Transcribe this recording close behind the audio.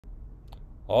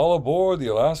All aboard the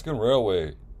Alaskan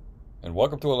Railway, and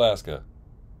welcome to Alaska.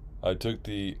 I took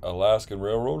the Alaskan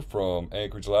Railroad from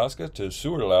Anchorage, Alaska to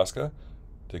Seward, Alaska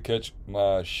to catch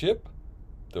my ship,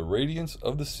 the Radiance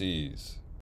of the Seas.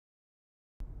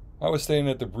 I was staying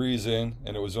at the Breeze Inn,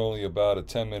 and it was only about a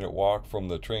 10-minute walk from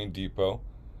the train depot,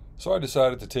 so I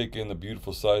decided to take in the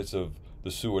beautiful sights of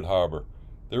the Seward Harbor.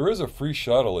 There is a free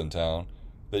shuttle in town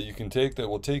that you can take that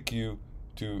will take you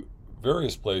to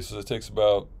various places. It takes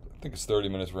about, I think it's 30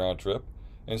 minutes round trip,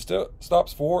 and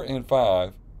stops 4 and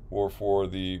 5 were for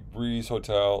the Breeze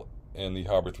Hotel and the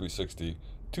Harbor 360,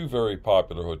 two very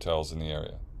popular hotels in the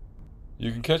area.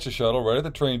 You can catch a shuttle right at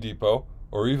the train depot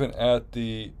or even at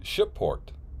the ship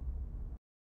port.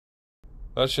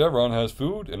 That Chevron has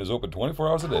food and is open 24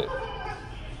 hours a day.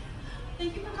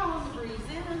 Thank you for calling the Breeze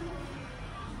Inn.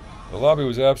 The lobby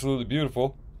was absolutely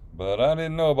beautiful, but I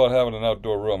didn't know about having an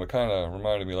outdoor room. It kind of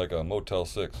reminded me like a Motel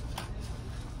 6.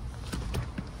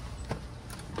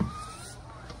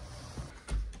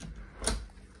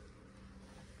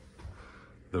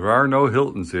 There are no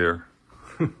Hiltons here.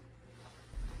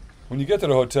 When you get to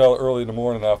the hotel early in the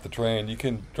morning off the train, you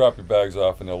can drop your bags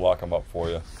off and they'll lock them up for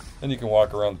you. Then you can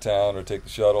walk around the town or take the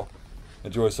shuttle,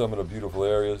 enjoy some of the beautiful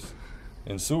areas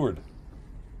in Seward.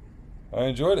 I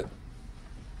enjoyed it.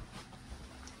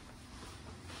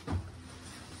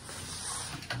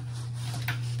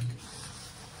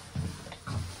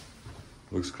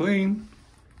 Looks clean.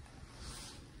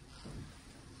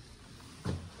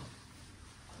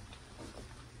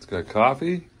 It's got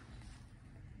coffee,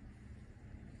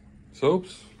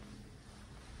 soaps,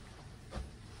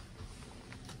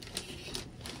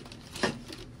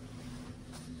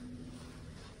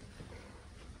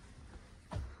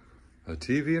 a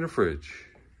TV and a fridge.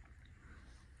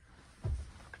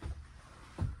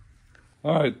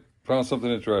 All right, found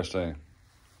something interesting.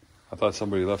 I thought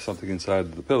somebody left something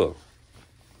inside the pillow.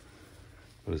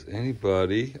 But has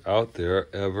anybody out there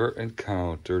ever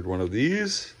encountered one of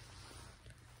these?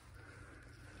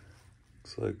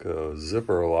 It's like a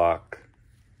zipper lock.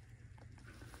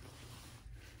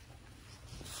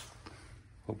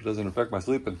 Hope it doesn't affect my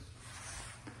sleeping.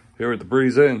 Here at the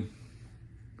Breeze Inn,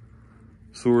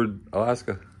 Seward,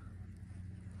 Alaska.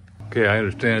 Okay, I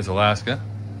understand it's Alaska,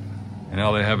 and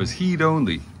all they have is heat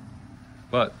only.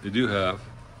 But they do have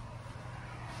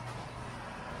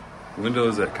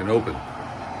windows that can open.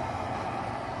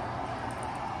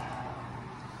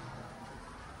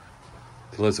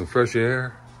 To let some fresh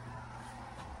air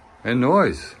and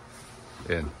noise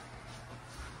in.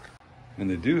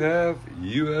 And they do have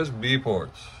USB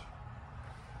ports.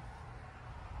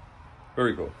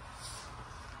 Very cool.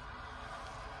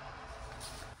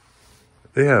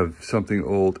 They have something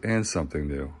old and something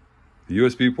new. The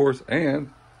USB ports, and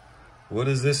what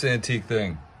is this antique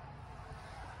thing?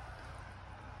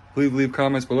 Please leave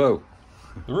comments below.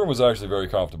 The room was actually very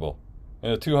comfortable.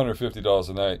 And at $250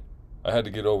 a night, I had to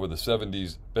get over the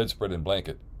 70s bedspread and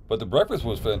blanket. But the breakfast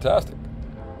was fantastic.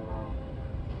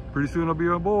 Pretty soon I'll be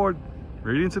on board.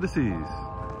 Radiance of the Seas.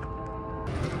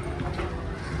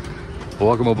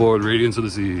 Welcome aboard Radiance of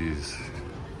the Seas.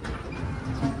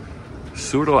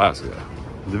 Seward, Alaska.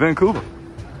 To Vancouver.